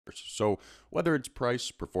So whether it's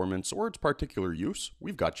price, performance, or its particular use,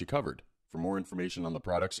 we've got you covered. For more information on the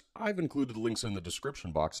products, I've included links in the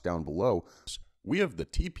description box down below. We have the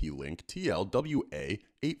TP-Link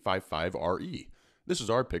TLWA855RE. This is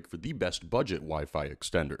our pick for the best budget Wi-Fi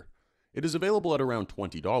extender. It is available at around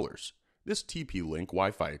 $20. This TP-Link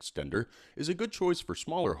Wi-Fi extender is a good choice for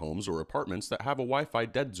smaller homes or apartments that have a Wi-Fi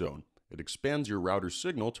dead zone. It expands your router's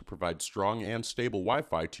signal to provide strong and stable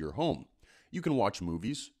Wi-Fi to your home. You can watch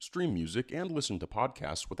movies, stream music, and listen to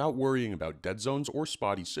podcasts without worrying about dead zones or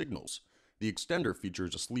spotty signals. The extender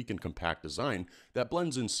features a sleek and compact design that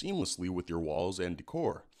blends in seamlessly with your walls and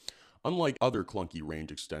decor. Unlike other clunky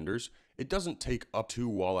range extenders, it doesn't take up 2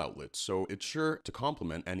 wall outlets, so it's sure to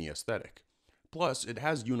complement any aesthetic. Plus, it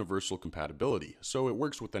has universal compatibility, so it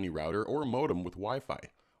works with any router or modem with Wi-Fi,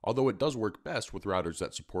 although it does work best with routers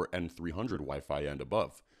that support N300 Wi-Fi and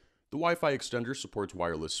above. The Wi-Fi extender supports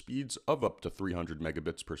wireless speeds of up to 300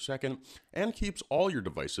 megabits per second and keeps all your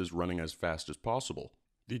devices running as fast as possible.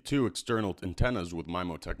 The 2 external antennas with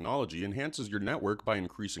MIMO technology enhances your network by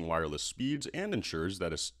increasing wireless speeds and ensures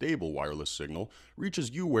that a stable wireless signal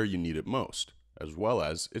reaches you where you need it most, as well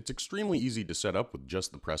as it's extremely easy to set up with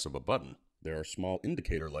just the press of a button. There are small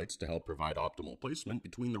indicator lights to help provide optimal placement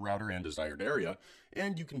between the router and desired area,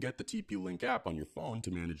 and you can get the TP-Link app on your phone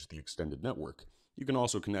to manage the extended network. You can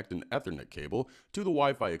also connect an Ethernet cable to the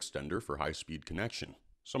Wi-Fi extender for high-speed connection.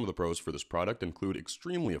 Some of the pros for this product include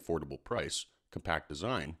extremely affordable price, compact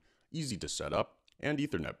design, easy to set up, and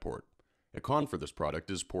Ethernet port. A con for this product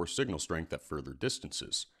is poor signal strength at further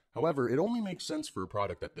distances. However, it only makes sense for a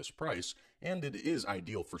product at this price, and it is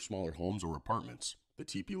ideal for smaller homes or apartments. The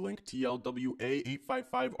TP-Link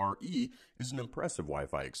TLWA855RE is an impressive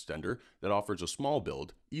Wi-Fi extender that offers a small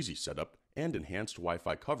build, easy setup, and enhanced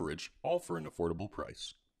Wi-Fi coverage, all for an affordable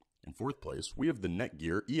price. In 4th place, we have the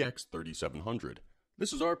Netgear EX3700.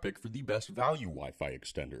 This is our pick for the best value Wi-Fi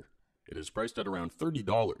extender. It is priced at around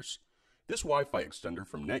 $30. This Wi-Fi extender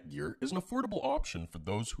from Netgear is an affordable option for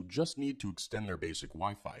those who just need to extend their basic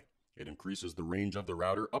Wi-Fi. It increases the range of the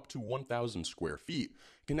router up to 1,000 square feet,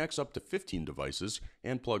 connects up to 15 devices,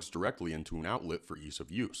 and plugs directly into an outlet for ease of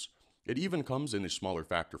use. It even comes in a smaller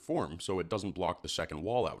factor form, so it doesn't block the second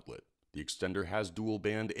wall outlet. The extender has dual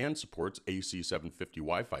band and supports AC 750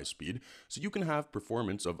 Wi-Fi speed, so you can have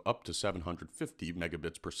performance of up to 750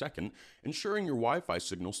 megabits per second, ensuring your Wi-Fi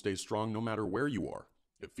signal stays strong no matter where you are.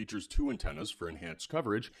 It features 2 antennas for enhanced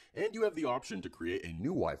coverage, and you have the option to create a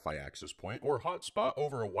new Wi-Fi access point or hotspot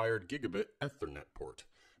over a wired gigabit Ethernet port,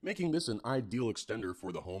 making this an ideal extender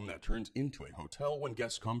for the home that turns into a hotel when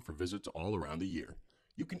guests come for visits all around the year.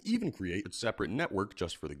 You can even create a separate network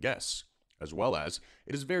just for the guests. As well as,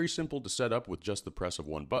 it is very simple to set up with just the press of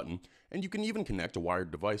one button, and you can even connect a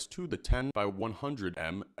wired device to the 10 by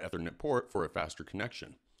 100M Ethernet port for a faster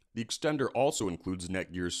connection. The extender also includes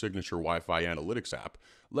Netgear's signature Wi-Fi analytics app,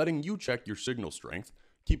 letting you check your signal strength,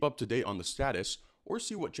 keep up to date on the status, or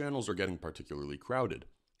see what channels are getting particularly crowded.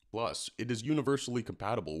 Plus, it is universally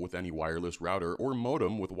compatible with any wireless router or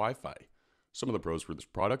modem with Wi-Fi. Some of the pros for this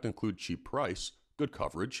product include cheap price, good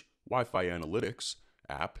coverage, Wi-Fi analytics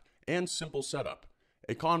app, and simple setup.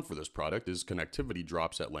 A con for this product is connectivity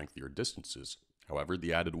drops at lengthier distances. However,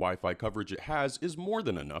 the added Wi-Fi coverage it has is more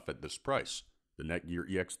than enough at this price. The Netgear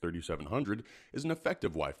EX3700 is an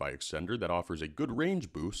effective Wi-Fi extender that offers a good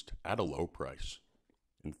range boost at a low price.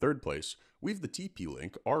 In 3rd place, we have the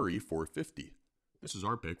TP-Link RE450. This is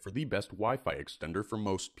our pick for the best Wi-Fi extender for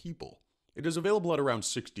most people. It is available at around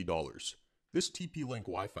 $60. This TP-Link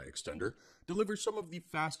Wi-Fi extender delivers some of the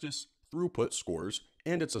fastest throughput scores,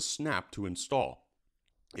 and it's a snap to install.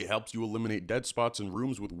 It helps you eliminate dead spots in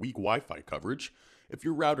rooms with weak Wi-Fi coverage. If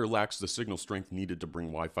your router lacks the signal strength needed to bring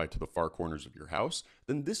Wi-Fi to the far corners of your house,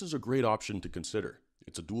 then this is a great option to consider.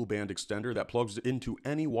 It's a dual band extender that plugs into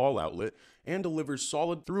any wall outlet and delivers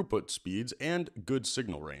solid throughput speeds and good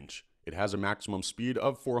signal range. It has a maximum speed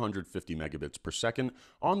of 450 megabits per second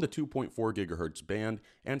on the 2.4 GHz band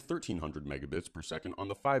and 1300 megabits per second on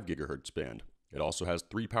the 5 GHz band. It also has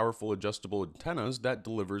 3 powerful adjustable antennas that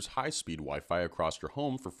delivers high-speed Wi-Fi across your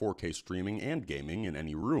home for 4K streaming and gaming in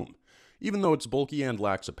any room. Even though it's bulky and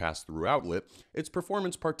lacks a pass-through outlet, its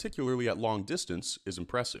performance, particularly at long distance, is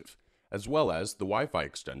impressive. As well as, the Wi-Fi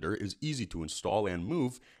extender is easy to install and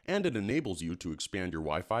move, and it enables you to expand your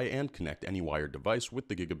Wi-Fi and connect any wired device with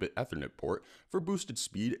the gigabit Ethernet port for boosted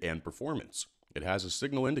speed and performance. It has a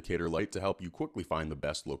signal indicator light to help you quickly find the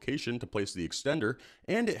best location to place the extender,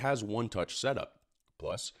 and it has one-touch setup.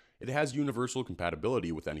 Plus, it has universal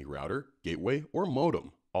compatibility with any router, gateway, or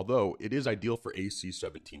modem, although it is ideal for AC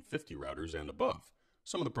 1750 routers and above.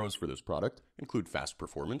 Some of the pros for this product include fast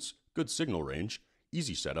performance, good signal range,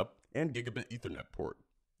 easy setup, and gigabit Ethernet port.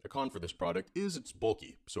 A con for this product is it's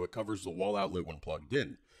bulky, so it covers the wall outlet when plugged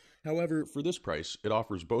in. However, for this price, it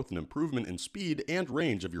offers both an improvement in speed and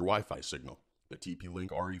range of your Wi-Fi signal. The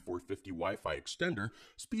TP-Link RE450 Wi-Fi extender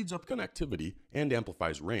speeds up connectivity and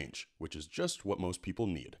amplifies range, which is just what most people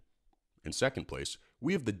need. In second place,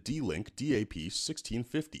 we have the D-Link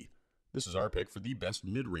DAP1650. This is our pick for the best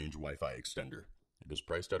mid-range Wi-Fi extender. It is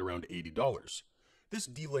priced at around $80. This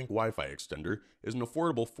D-Link Wi-Fi extender is an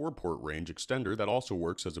affordable 4-port range extender that also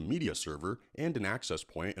works as a media server and an access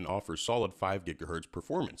point and offers solid 5 GHz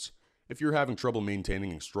performance. If you're having trouble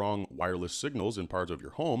maintaining strong wireless signals in parts of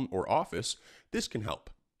your home or office, this can help.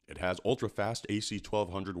 It has ultra-fast AC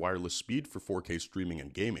 1200 wireless speed for 4K streaming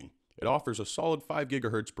and gaming. It offers a solid 5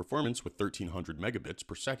 GHz performance with 1300 megabits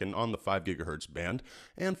per second on the 5 GHz band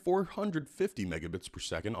and 450 megabits per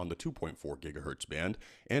second on the 2.4 GHz band,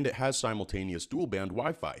 and it has simultaneous dual-band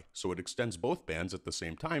Wi-Fi, so it extends both bands at the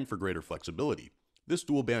same time for greater flexibility. This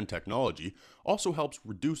dual-band technology also helps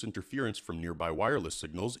reduce interference from nearby wireless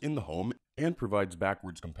signals in the home and provides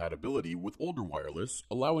backwards compatibility with older wireless,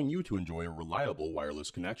 allowing you to enjoy a reliable wireless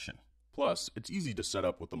connection. Plus, it's easy to set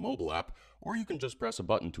up with a mobile app, or you can just press a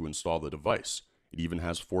button to install the device. It even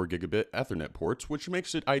has 4 gigabit Ethernet ports, which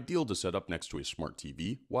makes it ideal to set up next to a smart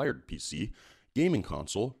TV, wired PC, gaming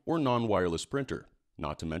console, or non-wireless printer.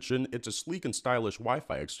 Not to mention, it's a sleek and stylish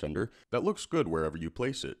Wi-Fi extender that looks good wherever you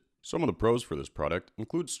place it. Some of the pros for this product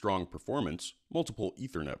include strong performance, multiple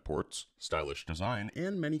Ethernet ports, stylish design,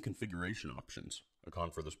 and many configuration options. A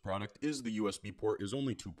con for this product is the USB port is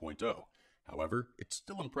only 2.0. However, it's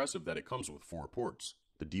still impressive that it comes with 4 ports.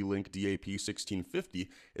 The D-Link DAP1650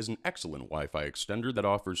 is an excellent Wi-Fi extender that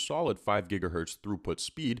offers solid 5 GHz throughput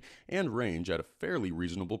speed and range at a fairly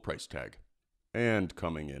reasonable price tag. And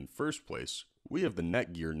coming in first place, we have the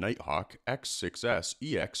Netgear Nighthawk X6S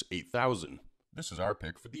EX8000. This is our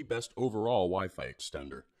pick for the best overall Wi-Fi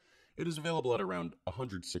extender. It is available at around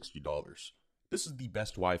 $160. This is the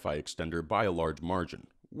best Wi-Fi extender by a large margin,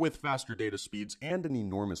 with faster data speeds and an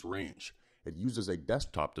enormous range. It uses a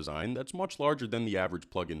desktop design that's much larger than the average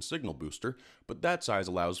plug-in signal booster, but that size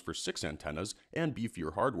allows for 6 antennas and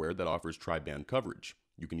beefier hardware that offers tri-band coverage.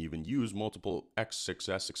 You can even use multiple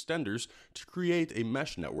X6S extenders to create a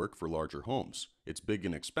mesh network for larger homes. It's big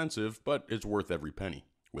and expensive, but it's worth every penny.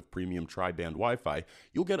 With premium tri-band Wi-Fi,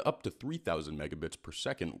 you'll get up to 3,000 megabits per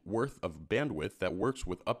second worth of bandwidth that works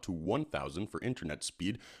with up to 1,000 for internet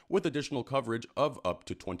speed, with additional coverage of up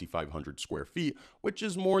to 2,500 square feet, which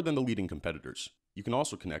is more than the leading competitors. You can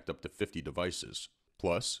also connect up to 50 devices.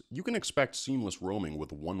 Plus, you can expect seamless roaming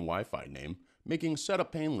with one Wi-Fi name, making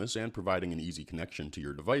setup painless and providing an easy connection to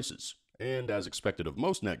your devices. And as expected of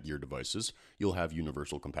most Netgear devices, you'll have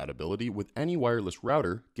universal compatibility with any wireless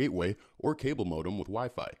router, gateway, or cable modem with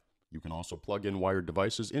Wi-Fi. You can also plug in wired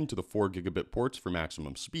devices into the 4 gigabit ports for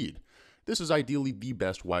maximum speed. This is ideally the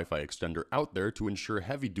best Wi-Fi extender out there to ensure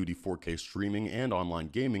heavy-duty 4K streaming and online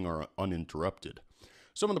gaming are uninterrupted.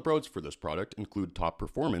 Some of the pros for this product include top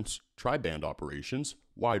performance, tri-band operations,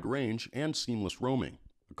 wide range, and seamless roaming.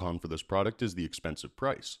 A con for this product is the expensive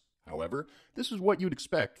price. However, this is what you'd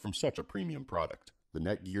expect from such a premium product. The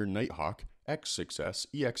Netgear Nighthawk X6S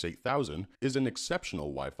EX8000 is an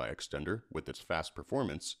exceptional Wi-Fi extender with its fast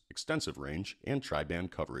performance, extensive range, and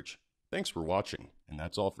tri-band coverage. Thanks for watching, and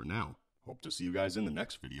that's all for now. Hope to see you guys in the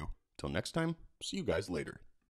next video. Till next time, see you guys later.